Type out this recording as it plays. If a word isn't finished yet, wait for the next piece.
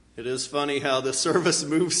It is funny how the service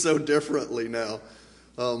moves so differently now,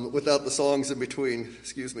 without the songs in between.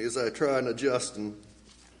 Excuse me, as I try and adjust and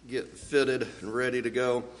get fitted and ready to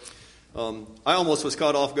go. I almost was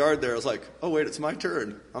caught off guard there. I was like, oh, wait, it's my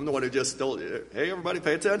turn. I'm the one who just told you, hey, everybody,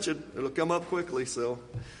 pay attention. It'll come up quickly. So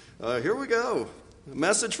here we go. A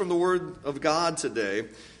message from the Word of God today.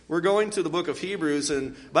 We're going to the book of Hebrews,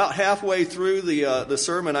 and about halfway through the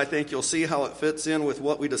sermon, I think you'll see how it fits in with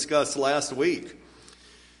what we discussed last week.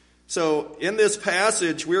 So in this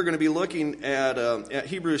passage, we're going to be looking at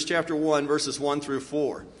Hebrews chapter 1, verses 1 through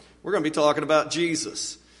 4. We're going to be talking about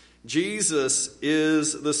Jesus. Jesus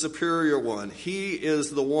is the superior one. He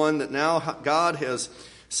is the one that now God has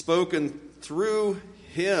spoken through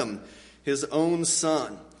him, his own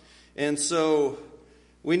Son. And so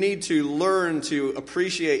we need to learn to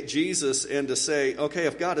appreciate Jesus and to say, okay,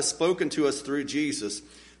 if God has spoken to us through Jesus,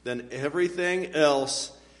 then everything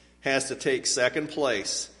else has to take second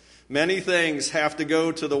place. Many things have to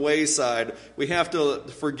go to the wayside. We have to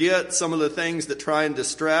forget some of the things that try and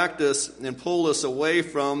distract us and pull us away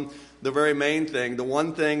from the very main thing, the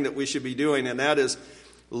one thing that we should be doing, and that is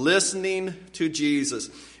listening to Jesus.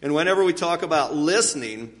 And whenever we talk about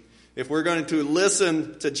listening, if we're going to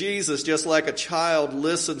listen to Jesus just like a child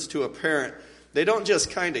listens to a parent, they don't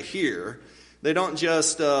just kind of hear. They don't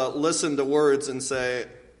just listen to words and say,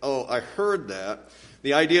 oh, I heard that.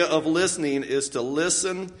 The idea of listening is to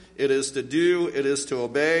listen, it is to do, it is to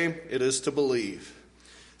obey, it is to believe.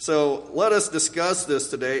 So let us discuss this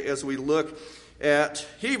today as we look at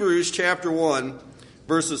Hebrews chapter 1,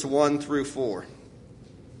 verses 1 through 4.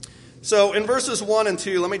 So in verses 1 and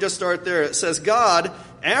 2, let me just start there. It says, God,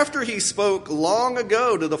 after he spoke long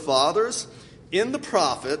ago to the fathers in the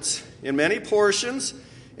prophets, in many portions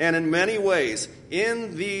and in many ways,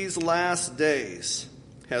 in these last days,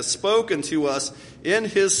 has spoken to us in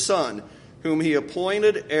his Son, whom he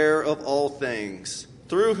appointed heir of all things,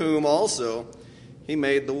 through whom also he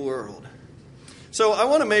made the world. So I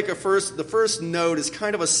want to make the first note is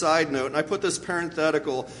kind of a side note, and I put this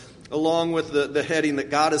parenthetical along with the heading that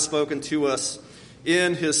God has spoken to us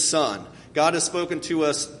in his Son. God has spoken to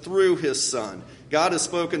us through his Son. God has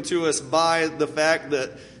spoken to us by the fact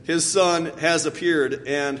that his Son has appeared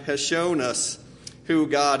and has shown us who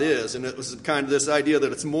God is. And it was kind of this idea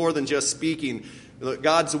that it's more than just speaking.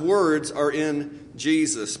 God's words are in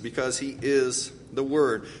Jesus because he is the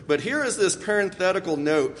Word. But here is this parenthetical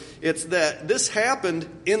note. It's that this happened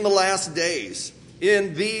in the last days.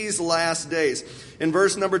 In these last days. In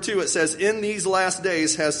verse number 2 it says, in these last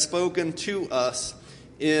days has spoken to us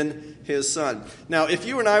in his Son. Now, if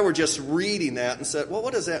you and I were just reading that and said, well,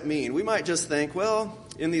 what does that mean? We might just think, well,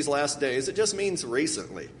 in these last days, it just means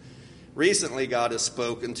recently. Recently, God has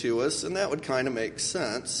spoken to us, and that would kind of make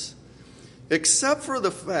sense. Except for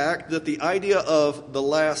the fact that the idea of the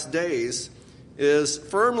last days is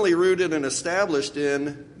firmly rooted and established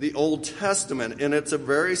in the Old Testament, and it's a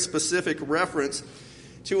very specific reference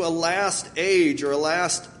to a last age or a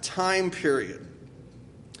last time period.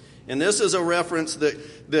 And this is a reference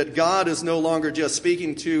that God is no longer just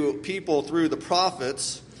speaking to people through the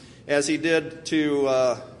prophets, as he did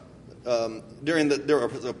to during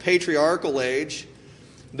the patriarchal age,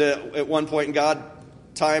 that at one point in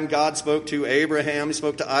God spoke to Abraham, he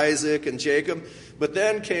spoke to Isaac and Jacob, but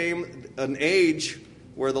then came an age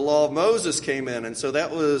where the law of Moses came in, and so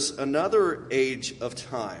that was another age of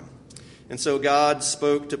time. And so God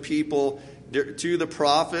spoke to people, to the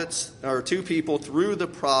prophets, or to people through the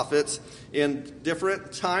prophets in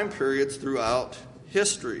different time periods throughout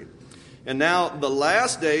history. And now, the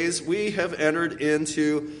last days, we have entered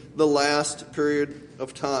into the last period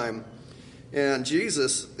of time. And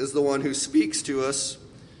Jesus is the one who speaks to us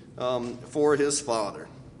for his Father.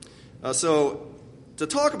 So, to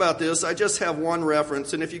talk about this, I just have one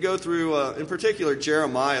reference. And if you go through, in particular,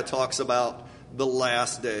 Jeremiah talks about the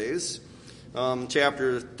last days.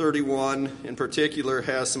 Chapter 31, in particular,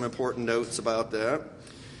 has some important notes about that.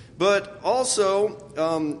 But also,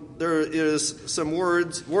 there is some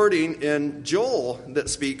wording in Joel that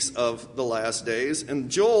speaks of the last days.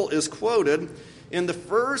 And Joel is quoted in the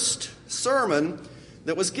first sermon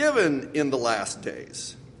that was given in the last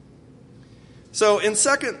days. So in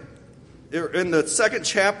the second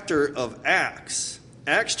chapter of Acts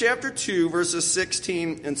chapter 2, verses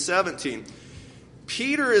 16 and 17,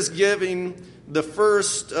 Peter is giving the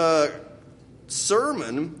first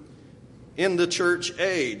sermon in the church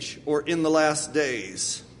age, or in the last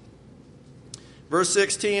days. Verse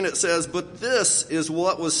 16, it says, but this is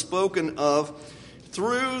what was spoken of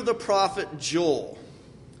through the prophet Joel.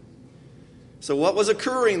 So what was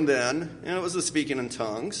occurring then, and it was the speaking in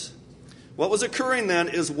tongues, What was occurring then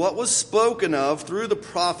is what was spoken of through the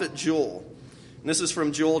prophet Joel. And this is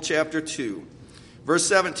from Joel chapter 2, verse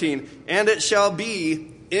 17. And it shall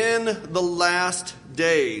be in the last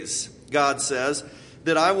days, God says,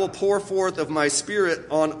 that I will pour forth of my Spirit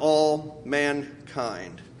on all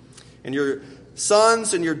mankind. And your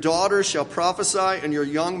sons and your daughters shall prophesy, and your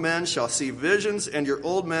young men shall see visions, and your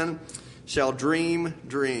old men shall dream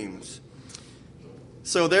dreams.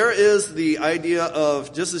 So there is the idea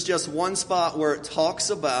of, this is just one spot where it talks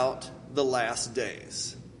about the last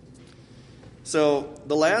days. So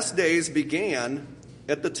the last days began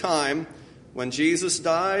at the time when Jesus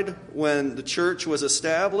died, when the church was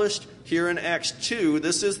established. Here in Acts 2,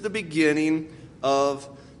 this is the beginning of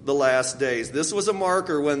the last days. This was a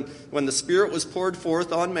marker when the Spirit was poured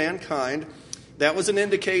forth on mankind. That was an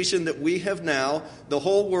indication that we have now, the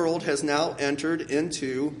whole world has now entered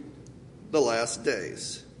into the last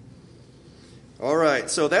days. All right,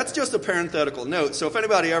 so that's just a parenthetical note. So if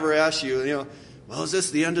anybody ever asks you, well, is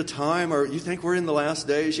this the end of time, or you think we're in the last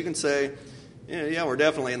days? You can say, yeah, we're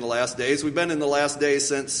definitely in the last days. We've been in the last days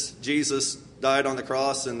since Jesus died on the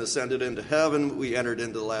cross and ascended into heaven. We entered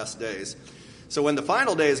into the last days. So when the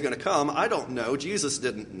final day is going to come, I don't know. Jesus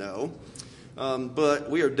didn't know. But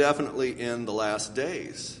we are definitely in the last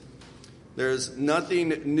days. There's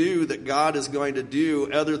nothing new that God is going to do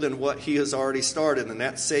other than what he has already started, and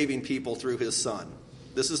that's saving people through his Son.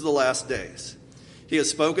 This is the last days. He has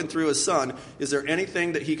spoken through his Son. Is there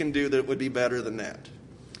anything that he can do that would be better than that?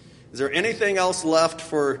 Is there anything else left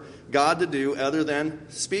for God to do other than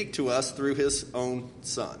speak to us through his own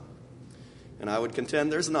Son? And I would contend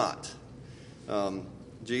there's not.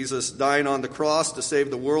 Jesus dying on the cross to save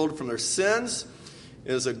the world from their sins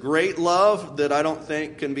is a great love that I don't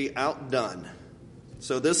think can be outdone.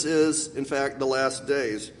 So this is, in fact, the last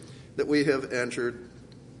days that we have entered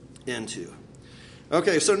into.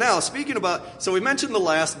 Okay, so now speaking about, so we mentioned the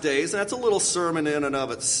last days, and that's a little sermon in and of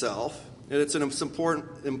itself. And it's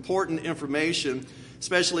important information,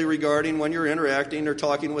 especially regarding when you're interacting or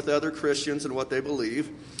talking with other Christians and what they believe.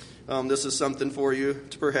 This is something for you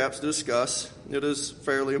to perhaps discuss. It is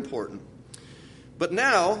fairly important. But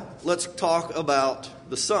now, let's talk about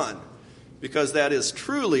the Son, because that is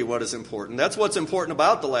truly what is important. That's what's important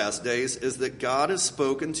about the last days, is that God has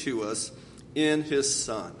spoken to us in his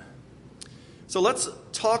Son. So let's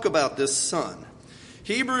talk about this Son.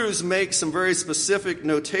 Hebrews makes some very specific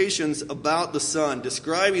notations about the Son,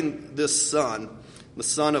 describing this Son, the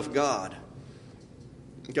Son of God.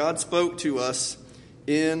 God spoke to us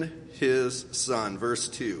in his Son, verse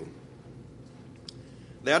 2.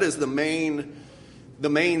 That is the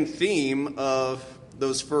main theme of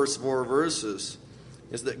those first 4 verses,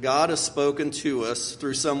 is that God has spoken to us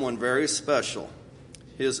through someone very special,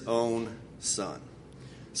 his own Son.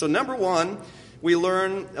 So number 1, we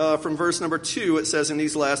learn from verse number 2, it says, in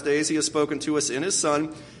these last days he has spoken to us in his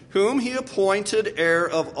Son, whom he appointed heir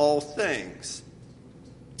of all things.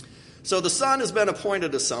 So the Son has been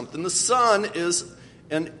appointed to something. The Son is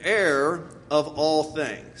an heir of all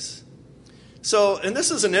things. So, and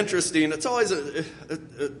this is an interesting, it's always a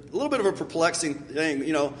little bit of a perplexing thing,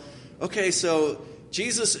 Okay, so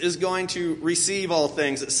Jesus is going to receive all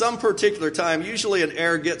things. At some particular time, usually an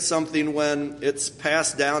heir gets something when it's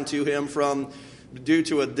passed down to him due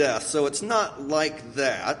to a death. So it's not like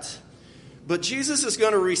that. But Jesus is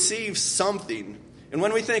going to receive something. And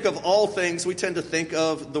when we think of all things, we tend to think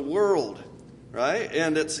of the world, right?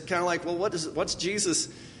 And it's kind of like, well, what's Jesus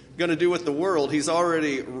going to do with the world? He's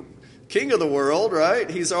already king of the world, right?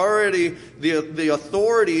 He's already the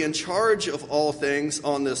authority in charge of all things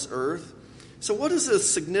on this earth. So what is the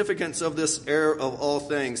significance of this heir of all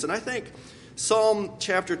things? And I think Psalm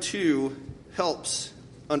chapter 2 helps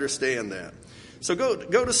understand that. So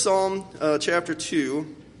go to Psalm chapter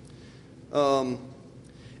 2,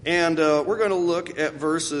 and we're going to look at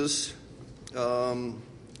verses number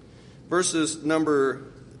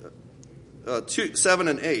 7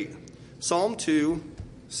 and 8. Psalm 2,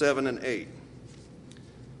 7 and 8.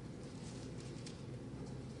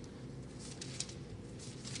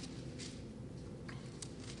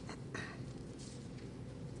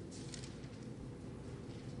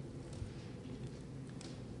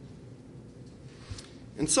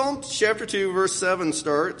 In Psalm chapter 2, verse 7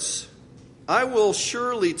 starts, I will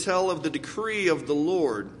surely tell of the decree of the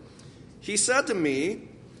Lord. He said to me,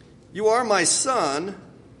 you are my son.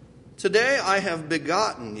 Today I have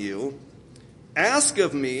begotten you. Ask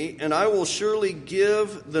of me, and I will surely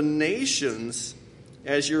give the nations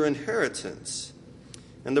as your inheritance,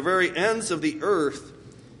 and the very ends of the earth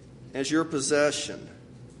as your possession.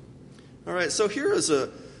 All right, so here is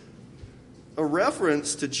a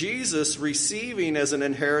reference to Jesus receiving as an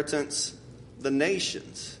inheritance the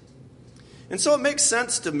nations. And so it makes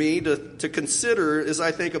sense to me to consider, as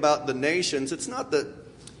I think about the nations, it's not that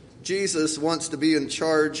Jesus wants to be in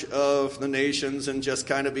charge of the nations and just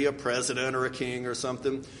kind of be a president or a king or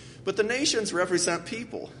something, but the nations represent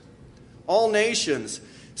people. All nations.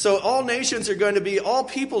 So all nations are going to be, all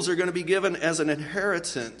peoples are going to be given as an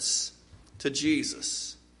inheritance to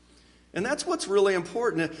Jesus. And that's what's really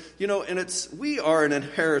important. And we are an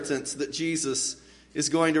inheritance that Jesus is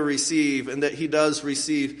going to receive and that he does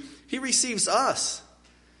receive. He receives us.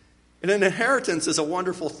 And an inheritance is a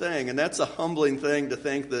wonderful thing, and that's a humbling thing to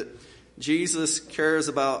think that Jesus cares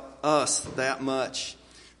about us that much,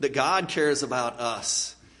 that God cares about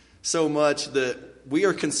us so much that we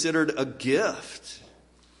are considered a gift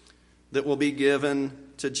that will be given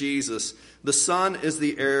to Jesus. The Son is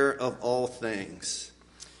the heir of all things.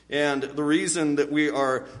 And the reason that we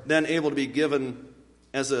are then able to be given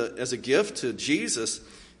as a gift to Jesus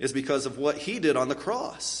is because of what he did on the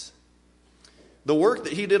cross. The work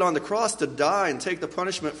that he did on the cross to die and take the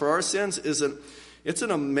punishment for our sins it's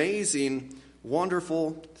an amazing,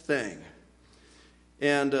 wonderful thing.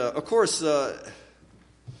 And of course,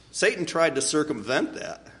 Satan tried to circumvent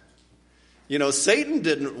that. Satan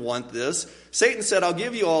didn't want this. Satan said, I'll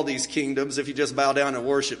give you all these kingdoms if you just bow down and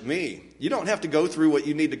worship me. You don't have to go through what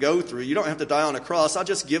you need to go through. You don't have to die on a cross. I'll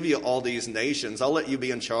just give you all these nations. I'll let you be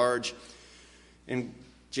in charge. And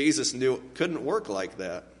Jesus knew it couldn't work like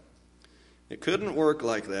that. It couldn't work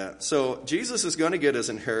like that. So Jesus is going to get his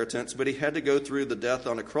inheritance, but he had to go through the death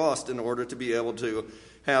on a cross in order to be able to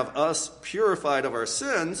have us purified of our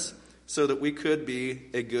sins so that we could be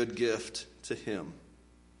a good gift to him.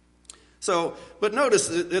 So, but notice,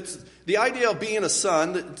 it's the idea of being a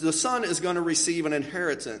son. The son is going to receive an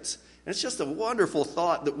inheritance. And it's just a wonderful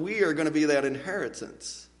thought that we are going to be that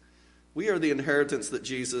inheritance. We are the inheritance that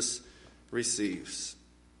Jesus receives.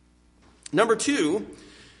 Number 2,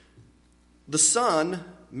 the Son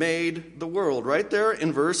made the world. Right there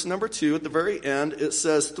in verse number 2 at the very end, it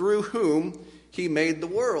says, through whom he made the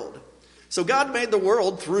world. So God made the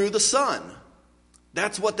world through the Son.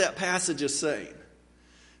 That's what that passage is saying.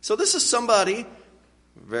 So this is somebody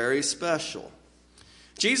very special.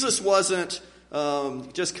 Jesus wasn't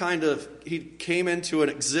he came into an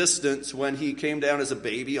existence when he came down as a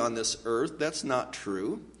baby on this earth. That's not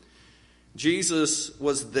true. Jesus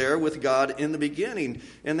was there with God in the beginning.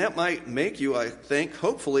 And that might make you, I think,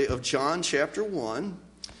 hopefully, of John chapter 1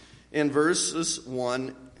 and verses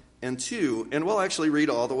 1 and 2. And we'll actually read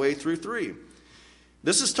all the way through 3.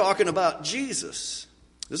 This is talking about Jesus.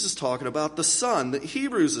 This is talking about the Son that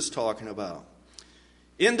Hebrews is talking about.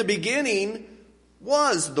 In the beginning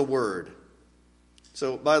was the Word.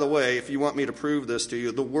 So, by the way, if you want me to prove this to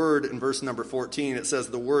you, the Word in verse number 14, it says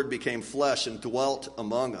the Word became flesh and dwelt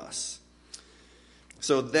among us.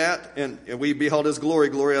 So that, and we beheld his glory,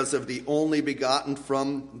 glory as of the only begotten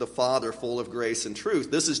from the Father, full of grace and truth.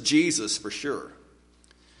 This is Jesus for sure.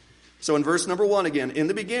 So in verse number 1 again, in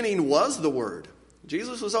the beginning was the Word.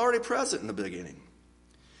 Jesus was already present in the beginning.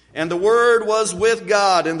 And the Word was with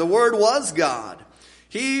God, and the Word was God.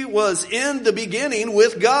 He was in the beginning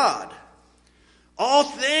with God. All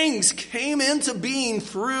things came into being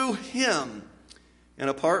through him. And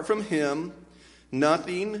apart from him,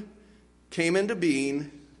 nothing came into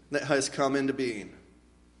being that has come into being.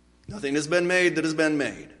 Nothing has been made that has been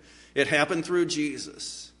made. It happened through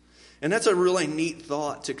Jesus. And that's a really neat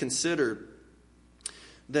thought to consider,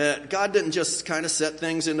 that God didn't just kind of set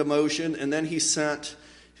things into motion and then he sent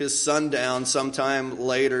his Son down sometime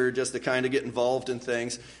later just to kind of get involved in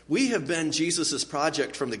things. We have been Jesus'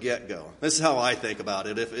 project from the get-go. This is how I think about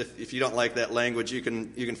it. If you don't like that language, you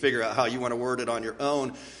can figure out how you want to word it on your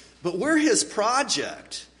own. But we're his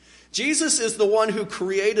project. Jesus is the one who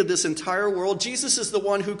created this entire world. Jesus is the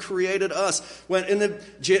one who created us. When in the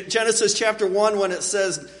Genesis chapter 1, when it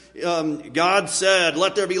says, God said,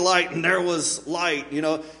 let there be light, and there was light.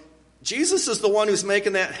 Jesus is the one who's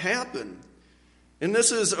making that happen. And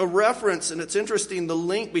this is a reference, and it's interesting, the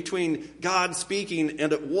link between God speaking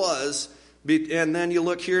and it was. And then you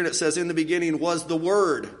look here and it says, in the beginning was the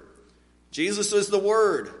Word. Jesus is the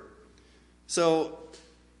Word. So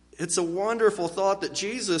it's a wonderful thought that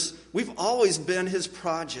Jesus, we've always been his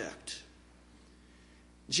project.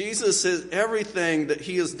 Jesus says everything that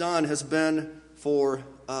he has done has been for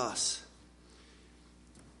us.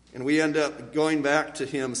 And we end up going back to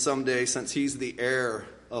him someday since he's the heir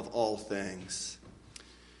of all things.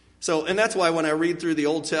 So, and that's why when I read through the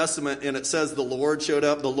Old Testament and it says the Lord showed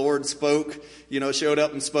up, the Lord spoke, showed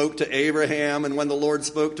up and spoke to Abraham, and when the Lord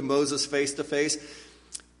spoke to Moses face to face,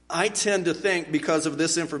 I tend to think, because of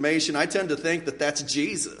this information, I tend to think that that's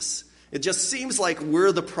Jesus. It just seems like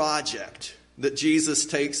we're the project that Jesus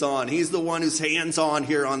takes on. He's the one who's hands-on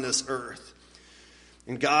here on this earth.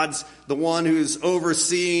 And God's the one who's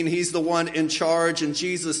overseeing. He's the one in charge. And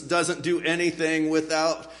Jesus doesn't do anything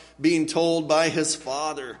without being told by his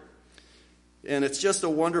Father. And it's just a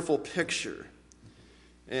wonderful picture.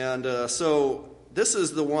 And so this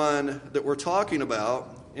is the one that we're talking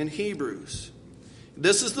about in Hebrews.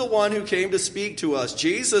 This is the one who came to speak to us.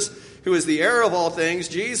 Jesus, who is the heir of all things.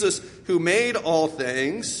 Jesus, who made all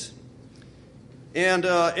things. And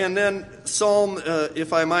then Psalm,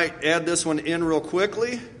 if I might add this one in real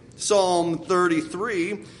quickly, Psalm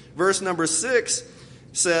 33, verse number 6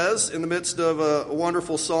 says, in the midst of a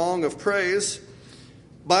wonderful song of praise,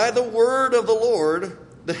 by the word of the Lord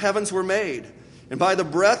the heavens were made, and by the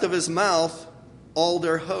breath of his mouth all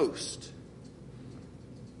their host.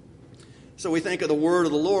 So we think of the word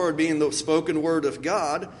of the Lord being the spoken word of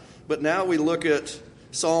God, but now we look at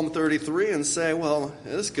Psalm 33 and say, well,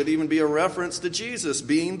 this could even be a reference to Jesus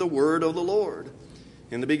being the word of the Lord.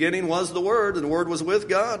 In the beginning was the Word, and the Word was with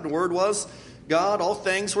God, and the Word was God. All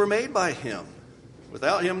things were made by him.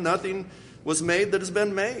 Without him, nothing was made that has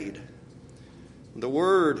been made. The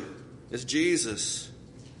Word is Jesus.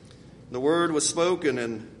 The Word was spoken,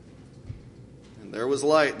 and there was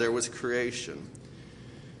light, there was creation.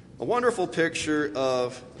 A wonderful picture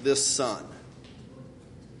of this Son.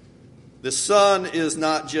 This Son is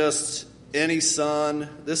not just any son.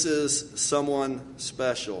 This is someone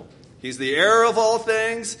special. He's the heir of all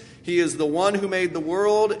things. He is the one who made the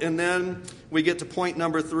world. And then we get to point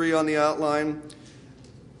number 3 on the outline.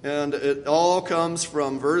 And it all comes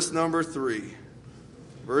from verse number 3.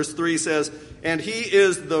 Verse 3 says, and he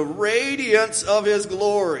is the radiance of his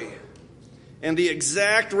glory and the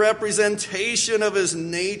exact representation of his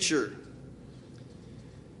nature,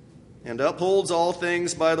 and upholds all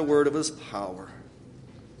things by the word of his power.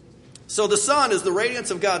 So the Son is the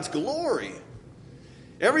radiance of God's glory.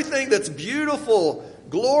 Everything that's beautiful,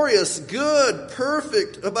 glorious, good,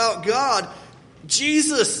 perfect about God,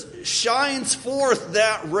 Jesus shines forth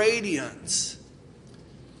that radiance.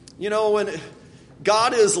 You know, when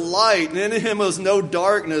God is light, and in him is no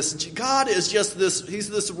darkness, God is just this, he's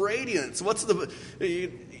this radiance. What's the,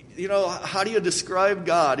 you know, how do you describe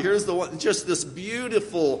God? Here's the one, just this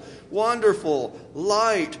beautiful, wonderful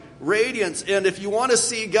light, radiance. And if you want to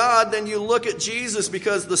see God, then you look at Jesus,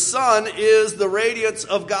 because the Son is the radiance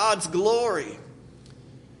of God's glory.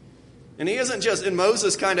 And he isn't just, and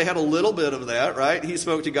Moses kind of had a little bit of that, right? He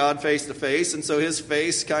spoke to God face to face, and so his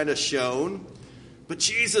face kind of shone. But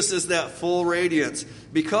Jesus is that full radiance,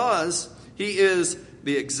 because he is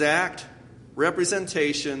the exact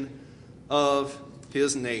representation of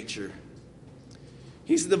his nature.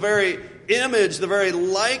 He's the very image, the very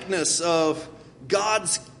likeness of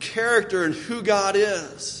God's character and who God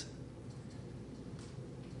is.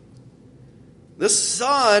 This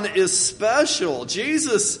Son is special.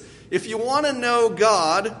 Jesus, if you want to know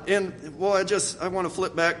God, and well, I want to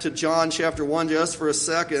flip back to John chapter 1 just for a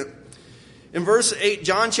second. In verse 8,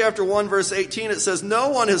 John chapter 1, verse 18, it says, no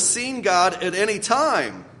one has seen God at any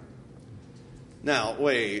time. Now,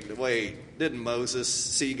 wait. Didn't Moses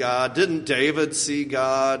see God? Didn't David see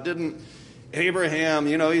God? Didn't Abraham,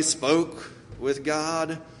 he spoke with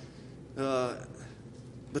God? But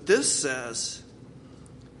this says,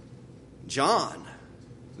 John,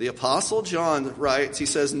 the Apostle John writes, he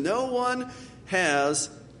says, no one has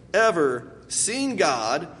ever seen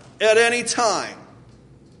God at any time.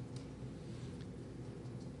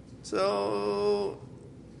 So,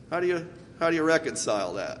 how do you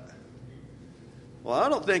reconcile that? Well, I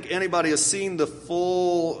don't think anybody has seen the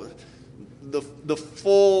full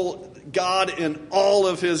God in all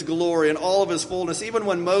of his glory and all of his fullness. Even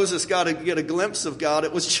when Moses got to get a glimpse of God,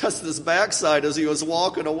 it was just this backside as he was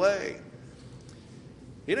walking away.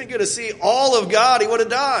 He didn't get to see all of God. He would have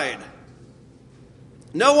died.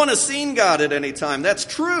 No one has seen God at any time. That's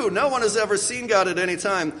true. No one has ever seen God at any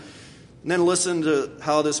time. And then listen to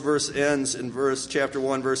how this verse ends in chapter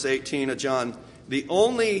 1, verse 18 of John. The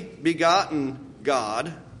only begotten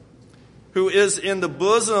God, who is in the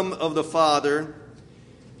bosom of the Father,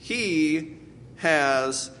 he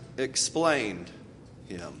has explained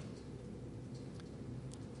him.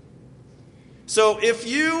 So if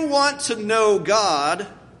you want to know God,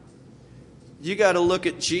 you got to look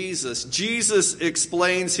at Jesus. Jesus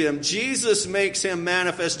explains him. Jesus makes him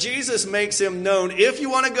manifest. Jesus makes him known. If you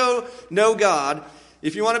want to go know God,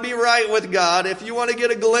 if you want to be right with God, if you want to get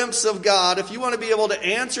a glimpse of God, if you want to be able to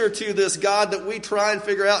answer to this God that we try and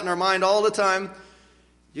figure out in our mind all the time,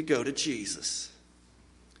 you go to Jesus.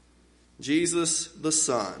 Jesus the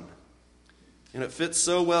Son. And it fits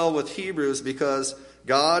so well with Hebrews because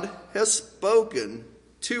God has spoken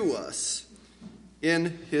to us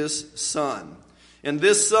in his Son. And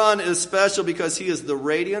this Son is special because he is the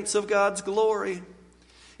radiance of God's glory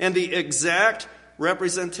and the exact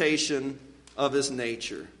representation of his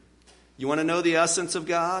nature. You want to know the essence of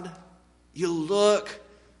God? You look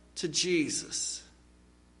to Jesus.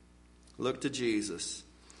 Look to Jesus.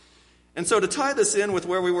 And so to tie this in with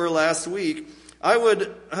where we were last week, I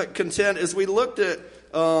would contend, as we looked at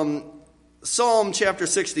Psalm chapter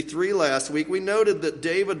 63 last week, we noted that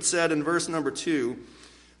David said in verse number 2,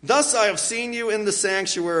 "Thus I have seen you in the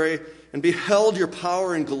sanctuary and beheld your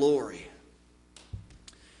power and glory."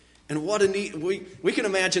 And what a neat, we can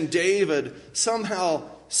imagine David somehow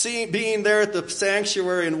being there at the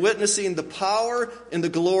sanctuary and witnessing the power and the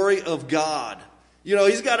glory of God. You know,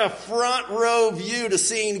 he's got a front row view to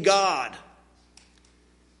seeing God.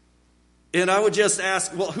 And I would just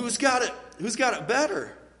ask, well, who's got it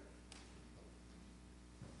better?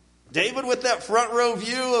 David with that front row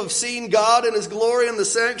view of seeing God in his glory in the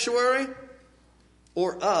sanctuary?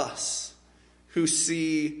 Or us who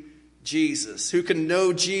see Jesus, who can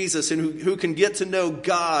know Jesus and who can get to know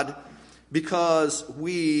God because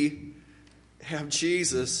we have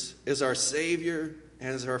Jesus as our Savior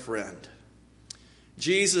and as our friend.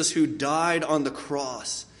 Jesus who died on the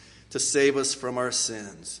cross to save us from our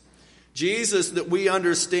sins. Jesus that we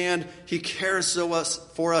understand he cares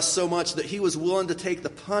for us so much that he was willing to take the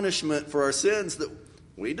punishment for our sins that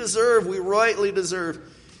we deserve, we rightly deserve.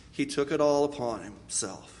 He took it all upon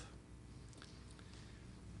himself.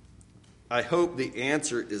 I hope the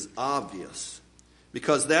answer is obvious,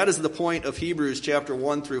 because that is the point of Hebrews chapter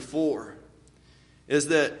 1 through 4, is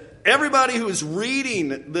that everybody who's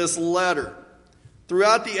reading this letter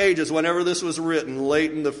throughout the ages, whenever this was written,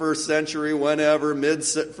 late in the first century, whenever,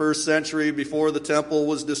 mid-first century, before the temple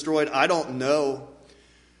was destroyed, I don't know.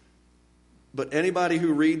 But anybody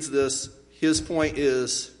who reads this, his point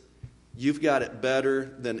is, you've got it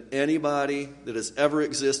better than anybody that has ever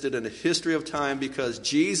existed in the history of time, because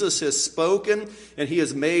Jesus has spoken and he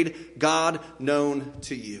has made God known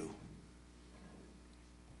to you.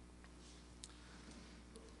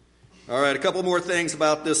 All right, a couple more things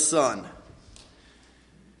about this Son.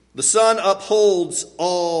 The Son upholds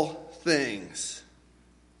all things.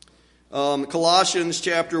 Colossians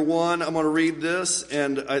chapter 1, I'm going to read this,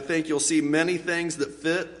 and I think you'll see many things that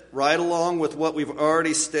fit right along with what we've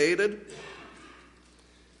already stated.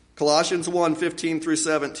 Colossians 1, 15 through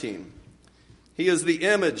 17. He is the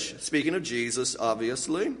image, speaking of Jesus,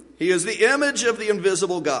 obviously. He is the image of the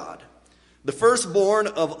invisible God, the firstborn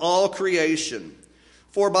of all creation.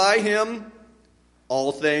 For by him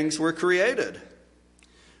all things were created,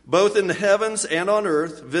 both in the heavens and on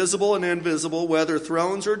earth, visible and invisible, whether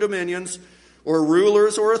thrones or dominions, or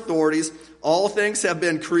rulers or authorities, all things have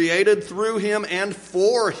been created through him and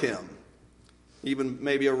for him. Even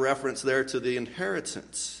maybe a reference there to the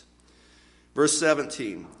inheritance. Verse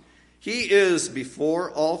 17. He is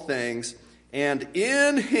before all things, and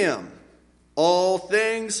in him all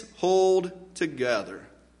things hold together.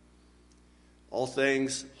 All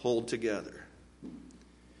things hold together.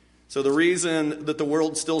 So the reason that the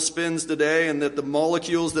world still spins today and that the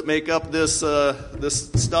molecules that make up this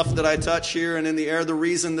stuff that I touch here and in the air, the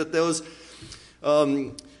reason that those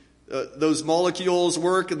molecules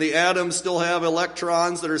work and the atoms still have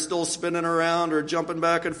electrons that are still spinning around or jumping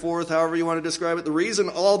back and forth, however you want to describe it, the reason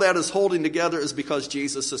all that is holding together is because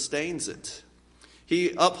Jesus sustains it.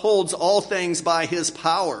 He upholds all things by his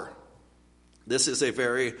power. This is a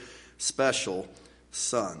very special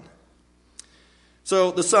Son.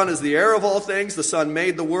 So the Son is the heir of all things. The Son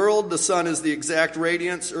made the world. The Son is the exact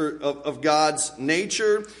radiance of God's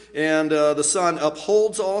nature. And the Son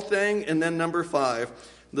upholds all things. And then number 5,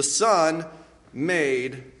 the Son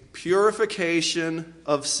made purification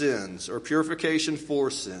of sins, or purification for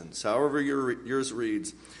sins, however yours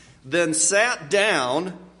reads. Then sat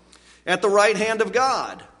down at the right hand of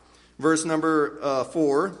God. Verse number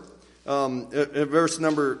 4. At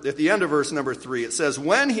the end of verse number 3, it says,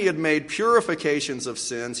 when he had made purifications of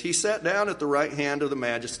sins, he sat down at the right hand of the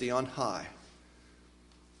Majesty on high.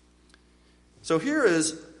 So here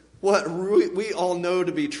is what we all know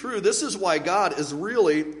to be true. This is why God is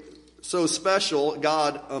really so special,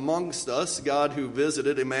 God amongst us, God who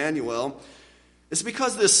visited Emmanuel. It's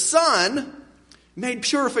because this Son made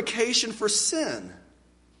purification for sin.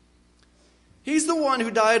 He's the one who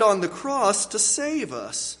died on the cross to save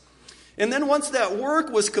us. And then once that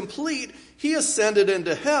work was complete, he ascended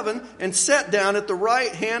into heaven and sat down at the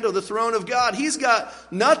right hand of the throne of God. He's got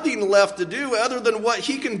nothing left to do other than what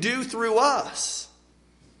he can do through us.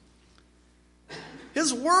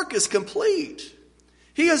 His work is complete.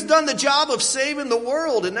 He has done the job of saving the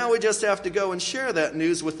world, and now we just have to go and share that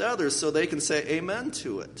news with others so they can say amen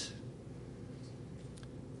to it.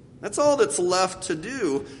 That's all that's left to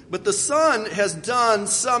do. But the Son has done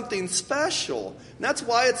something special. And that's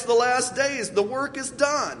why it's the last days. The work is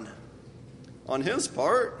done on his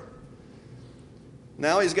part.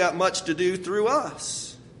 Now he's got much to do through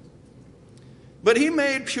us. But he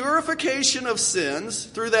made purification of sins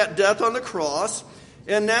through that death on the cross.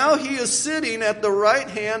 And now he is sitting at the right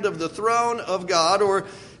hand of the throne of God, or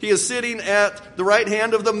he is sitting at the right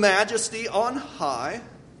hand of the Majesty on high.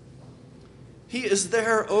 He is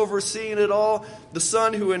there overseeing it all. The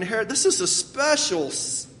Son who inherits. This is a special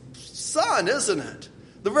Son, isn't it?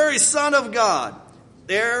 The very Son of God.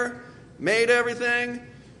 There, made everything,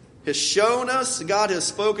 has shown us. God has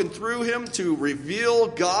spoken through him to reveal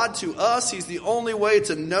God to us. He's the only way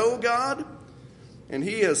to know God. And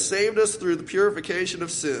he has saved us through the purification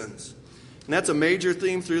of sins. And that's a major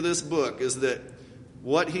theme through this book, is that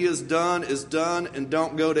what he has done is done, and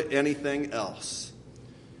don't go to anything else.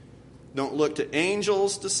 Don't look to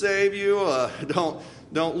angels to save you.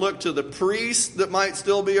 Don't look to the priests that might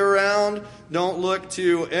still be around. Don't look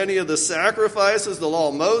to any of the sacrifices, the law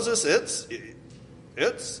of Moses.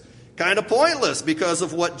 It's kind of pointless because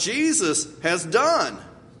of what Jesus has done.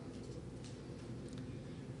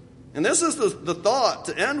 And this is the thought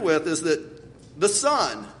to end with, is that the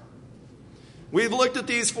Son. We've looked at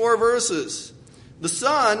these 4 verses. The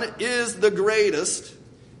Son is the greatest.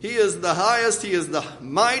 He is the highest. He is the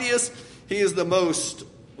mightiest. He is the most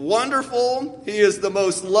wonderful. He is the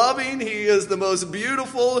most loving. He is the most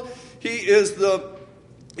beautiful. He is the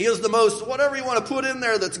most, whatever you want to put in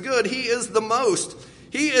there that's good. He is the most.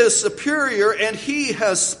 He is superior, and he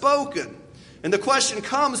has spoken. And the question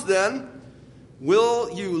comes then,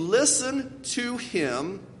 will you listen to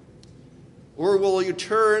him, or will you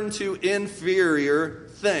turn to inferior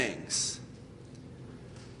things?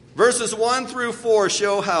 Verses 1 through 4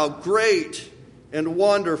 show how great and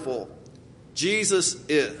wonderful Jesus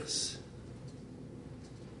is.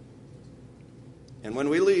 And when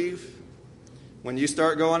we leave, when you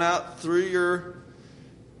start going out through your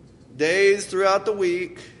days throughout the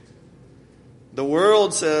week, the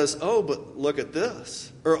world says, oh, but look at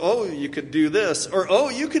this. Or, oh, you could do this. Or, oh,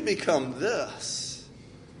 you could become this.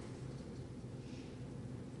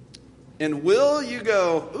 And will you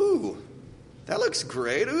go, ooh, that looks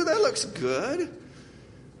great. Ooh, that looks good.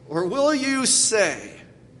 Or will you say,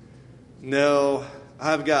 no,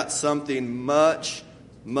 I've got something much,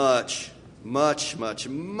 much, much, much,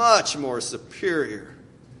 much more superior.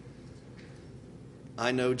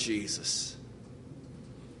 I know Jesus.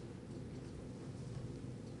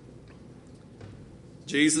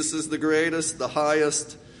 Jesus is the greatest, the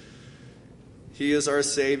highest. He is our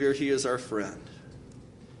Savior. He is our friend.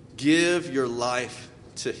 Give your life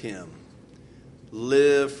to him.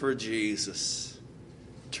 Live for Jesus.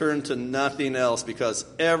 Turn to nothing else, because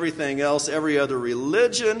everything else, every other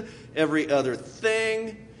religion, every other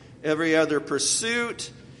thing, every other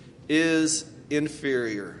pursuit is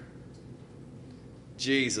inferior.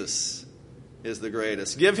 Jesus is the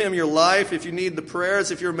greatest. Give him your life. If you need the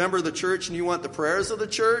prayers, if you're a member of the church and you want the prayers of the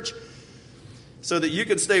church so that you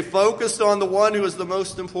can stay focused on the one who is the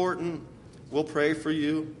most important, we'll pray for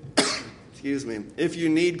you. Excuse me. If you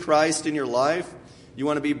need Christ in your life, you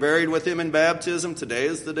want to be buried with him in baptism, today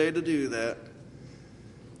is the day to do that.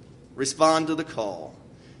 Respond to the call.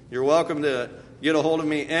 You're welcome to get a hold of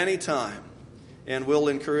me anytime, and we'll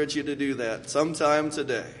encourage you to do that sometime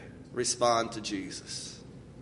today. Respond to Jesus.